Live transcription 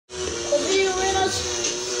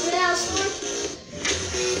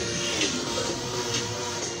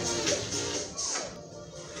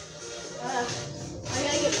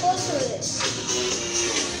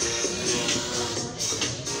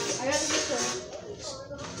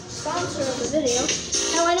video.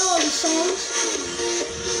 How I know all these songs?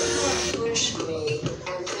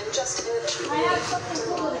 I have something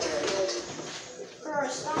cool for our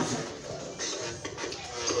sponsor.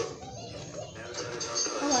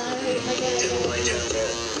 Hold on, I get it.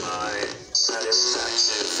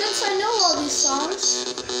 Since I know all these songs,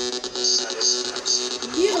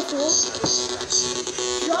 beautiful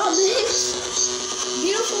drum mix,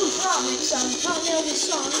 I'm taught me all these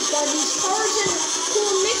songs by these cards and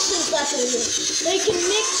cool mixes that they do. They can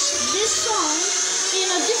mix this song and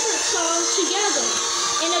a different song together,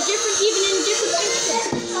 and even in different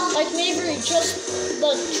instruments, like maybe just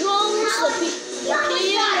the drums, the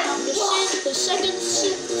piano, the synth, the second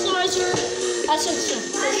synthesizer. That's it,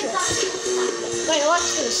 for sure. Wait, watch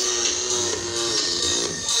this.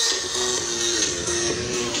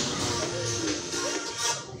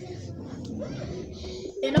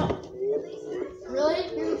 You know, really?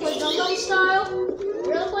 You're gonna play Gangnam Style?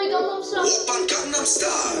 You're gonna play Gangnam Style? Gangnam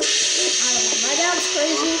Style. I don't know, my dad's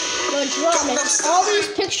crazy. The drum mix, all these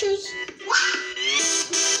pictures.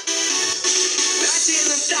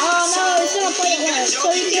 Oh no, it's gonna play it loud, so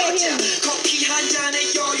you can't hear me.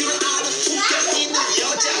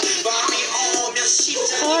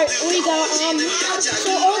 Alright, we got,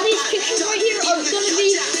 so all these pictures right here are gonna be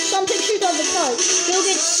some pictures of the cards. You'll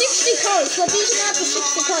get 60 cards, but these are not the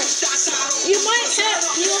 60 cards. You'll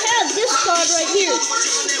have this card right here.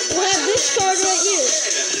 You'll have this card right here.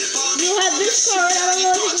 You'll have this card, I don't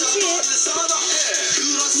know if you can see it.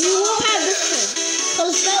 You will have this one.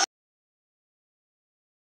 Because that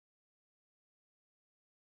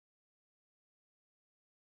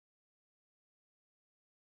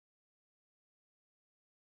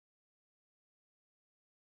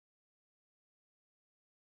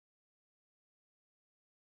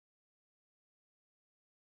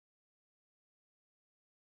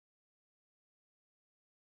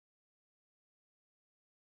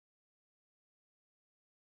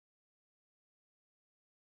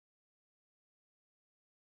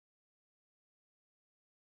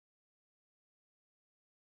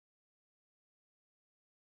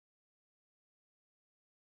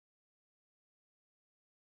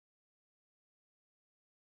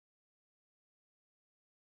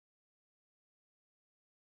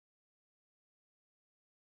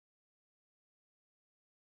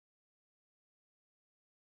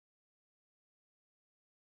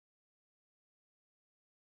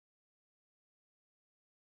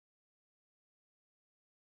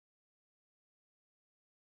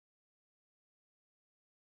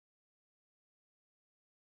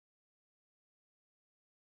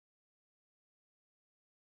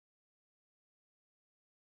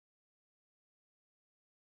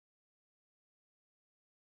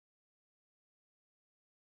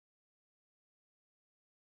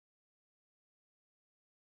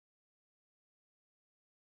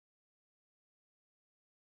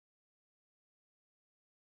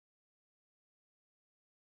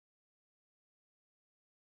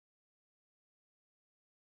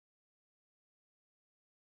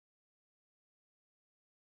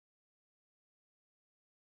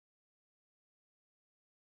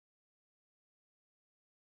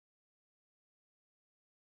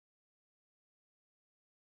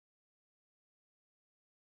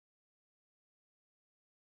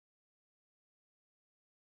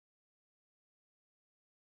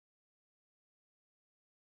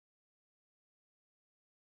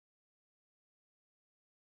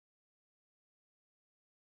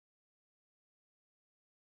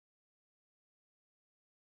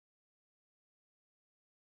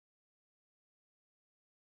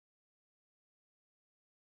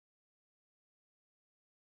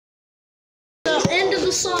end of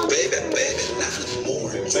the song. Baby, not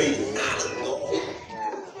more. Baby, not more.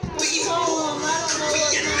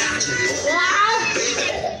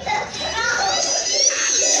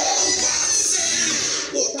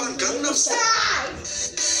 I don't know what.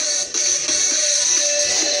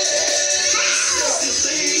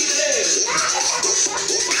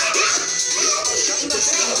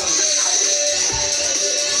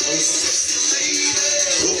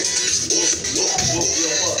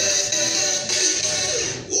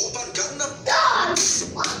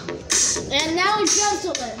 And now,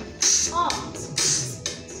 gentlemen,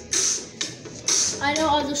 I know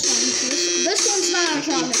other songs. This one's not on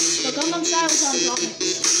drum mix, but Gangnam Style is on drum mix.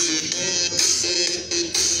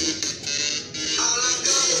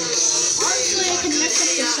 Honestly, I can mess up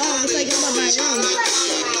the song if I go on my own.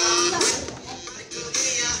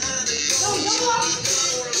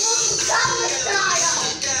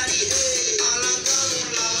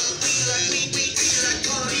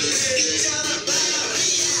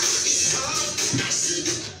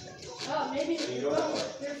 Maybe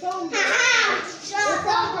phone broke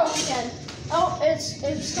again. Oh, it's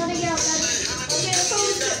cutting out. Okay, the phone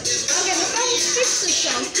is fixed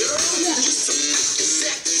itself.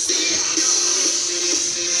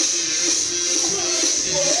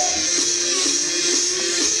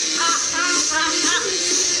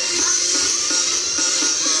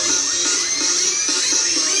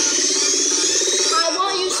 I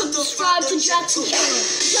want you to subscribe to Jackson channel.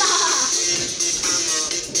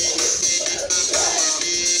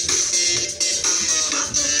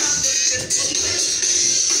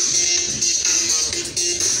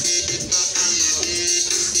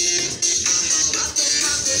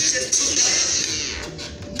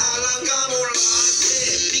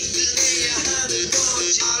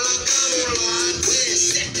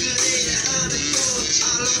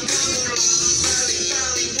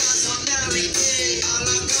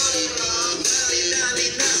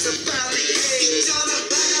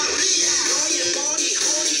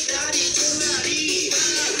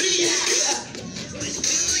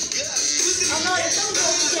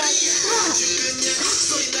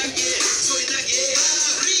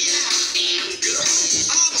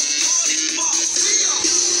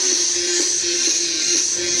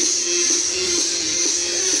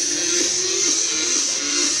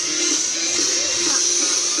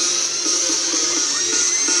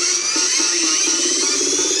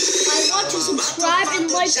 Subscribe and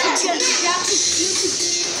like to Jackson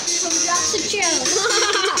channel.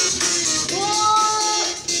 Whoa!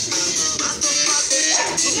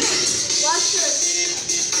 Watch this.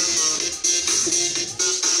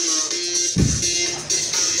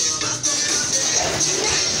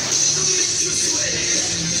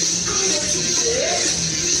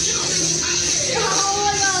 Oh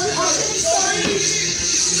my god!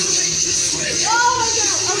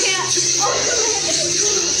 Okay.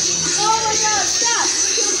 Oh my god, stop!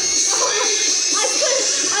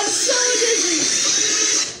 I'm so dizzy.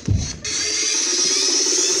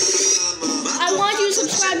 I want you to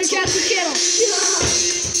subscribe to Jackson channel.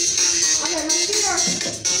 Okay, my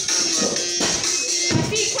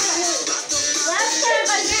feet kind of hurt. Last time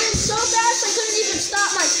I did it so fast I couldn't even stop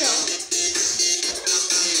myself.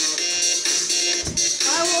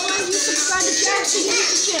 I want you to subscribe to Jackson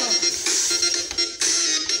channel.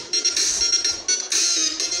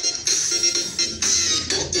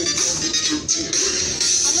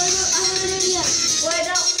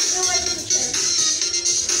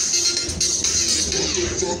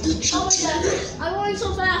 Oh my god, I'm going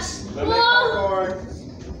so fast. Whoa!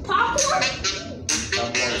 Popcorn?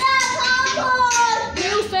 Yeah, popcorn!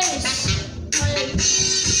 New face.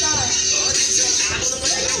 Sorry.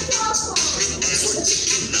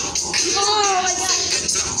 Oh my god.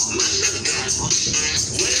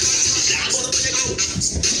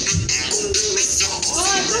 Oh,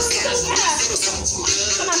 I'm going so fast.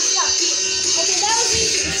 Come on, stop. Okay, that was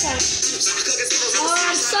easy this time. Oh,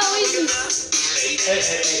 I'm so easy. Hey,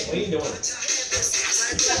 what are you doing?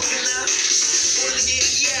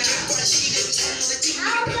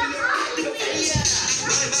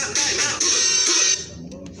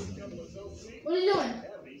 What are you doing?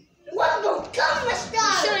 What the Gangnam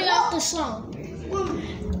Style? Shutting off the song.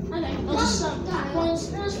 Okay, I'll just stop. As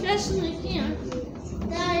fast as I can.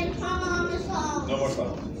 Daddy, turn on the song. No more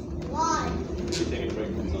song. Why? You're taking a break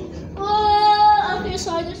from the song. Oh, okay, so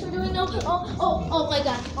I guess we're doing no. Oh my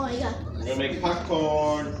god. Oh my god. We're gonna make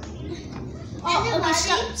popcorn. Oh, okay,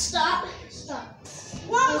 stop.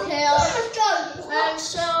 Okay, I'm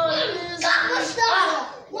so Gangnam Style.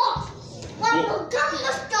 What?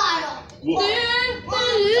 Gangnam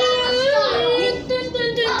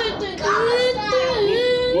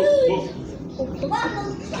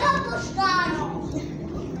Style.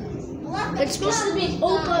 It's supposed to be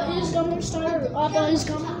Oppa is Gangnam Style or Oppa is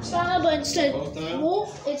Gangnam Style, but instead,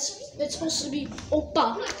 it's supposed to be Oppa.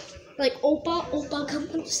 Like Oppa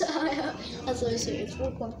Gangnam Style. That's what I say. It's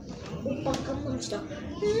Oppa Gangnam Style.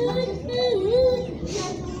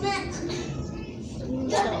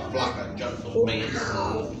 Flock of gentlemen.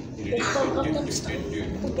 Oppa Gangnam Style.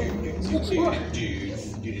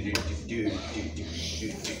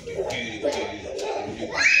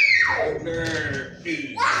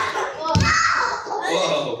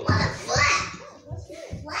 Whoa.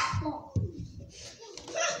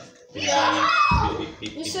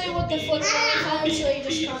 You say what the flip phone is, so you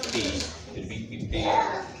just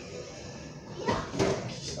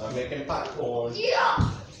I'm making popcorn.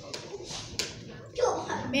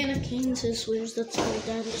 Man of Kings is swears, that's why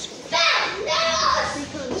Dad is swears.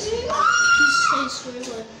 Because he says swears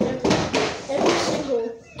like every single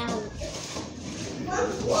hour.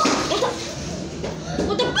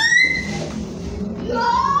 What the?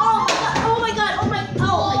 Oh my god!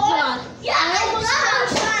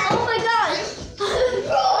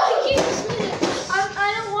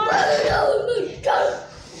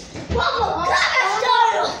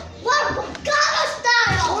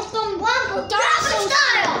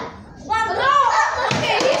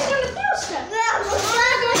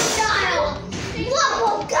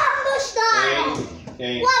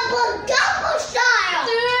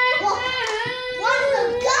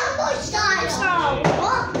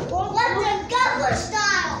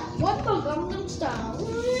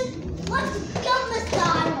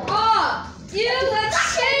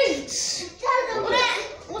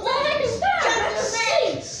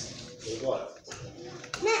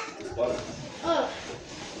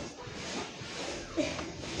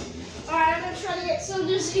 so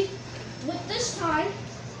dizzy. But this time,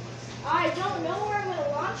 I don't know where I'm going to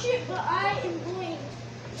launch it, but I am going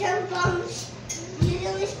Jump on. You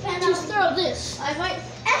really spend to throw this. I might.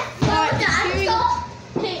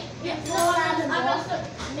 Okay, yeah,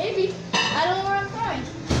 maybe. I don't know where I'm throwing.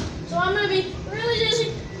 So I'm going to be really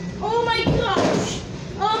dizzy. Oh my gosh.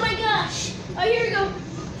 Oh my gosh. Oh, here we go.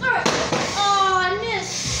 Throw it. Oh, I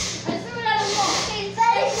missed. I threw it at a wall.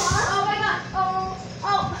 Oh my god.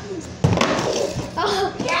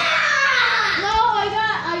 Oh. Yeah! No, I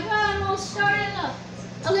got almost started up.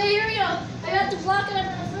 Okay, here we go. I got to block it. I'm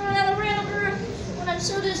going to throw it at a random room when I'm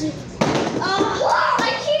so dizzy. Oh,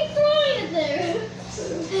 I keep throwing it there.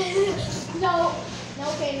 No.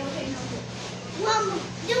 Okay. Mom,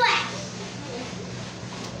 do it.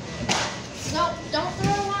 No, don't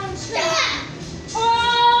throw it while I'm straight.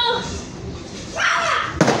 Oh!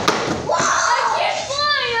 I can't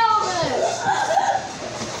fly over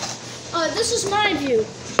it. This is my view.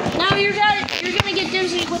 Now you're gonna get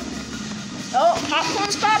dizzy with. Oh,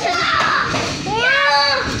 popcorn's popping.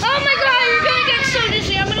 Oh my God! You're gonna get so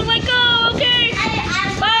dizzy. I'm gonna let go. Okay.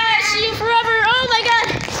 Bye. See you forever. Oh my God.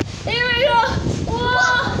 Here we go.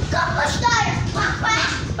 Whoa.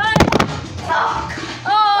 Bye. Oh.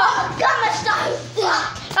 Oh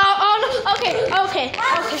no. Okay.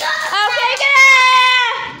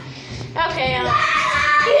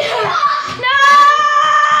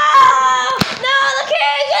 No,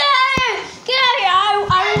 okay, get out of here.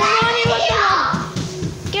 I will run you with the run.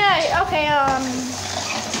 Get out of here. Okay,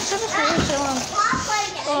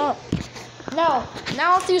 no, now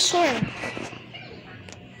I'll do swimming.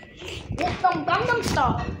 Gangnam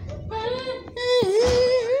Style.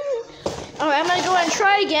 Alright, I'm gonna go ahead and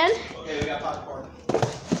try again. Okay, we got popcorn.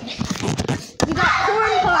 We got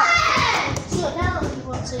corn pop. So now I'm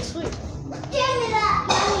going to say sweet. Give me that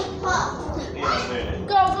lollipop.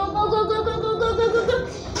 Go.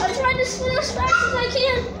 I'm trying to swim as fast as I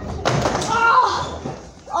can.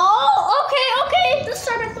 Oh, okay. This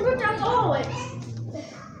time I threw it down the hallway.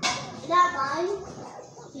 Is that mine?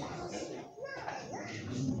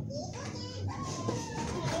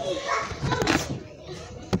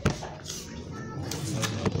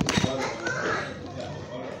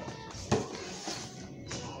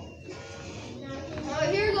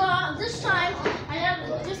 Here we go. This time I have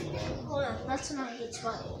just. Hold on, that's not a good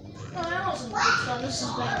spot. No, that wasn't a good spot. This is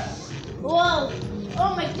bad. Whoa!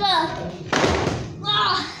 Oh my God!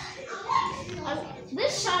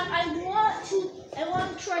 This time I want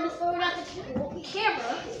to try to throw it at the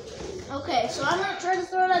camera. Okay, so I'm gonna try to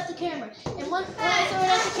throw it at the camera, and when I throw it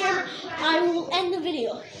at the camera, I will end the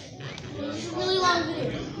video. This is a really long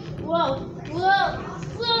video. Whoa!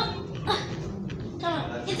 Come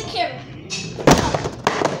on, get the camera.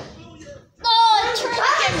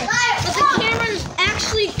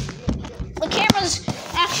 The camera's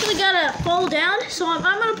actually gotta fall down, so I'm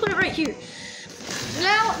gonna put it right here.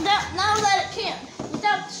 Now that it can,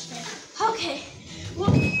 without the stand. Okay. Whoa.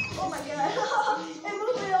 Oh my God. I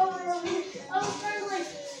moved it over here. I was trying to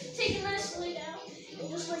take it nicely down and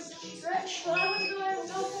just stretch, but I wouldn't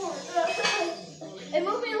go forward. It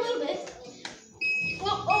moved me a little bit.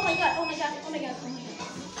 Whoa. Oh my God.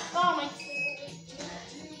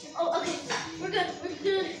 Oh, okay. We're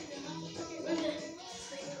good.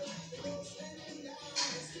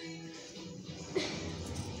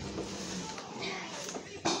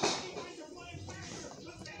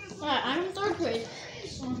 Alright, I'm in 3rd grade.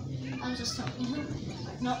 So I'm just telling you.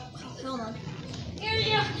 No, hold on. Here we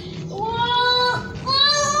go. Whoa!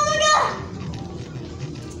 Oh my God!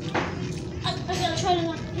 I gotta try to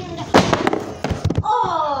knock the camera down.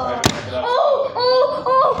 Oh!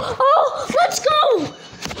 Let's go!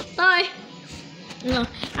 Bye. No,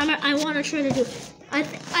 I want to try to do it.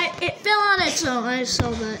 It fell on its own. I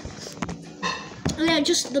saw that. Yeah,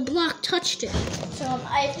 just the block touched it. So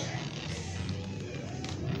I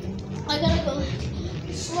gotta go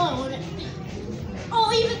slow.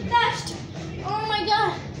 Oh, even faster! Oh my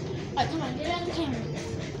God! Alright, come on, get out of the camera.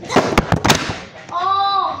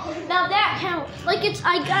 Oh, now that counts.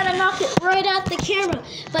 I gotta knock it right at the camera,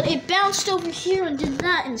 but it bounced over here and did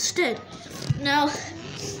that instead. Now,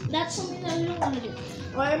 that's something that we don't want to do.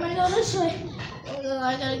 Alright, I'm gonna go this way.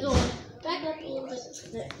 I gotta go back up a little bit.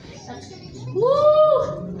 There. That's good.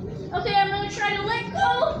 Woo! Okay, I'm gonna try to let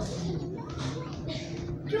go.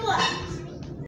 Come on.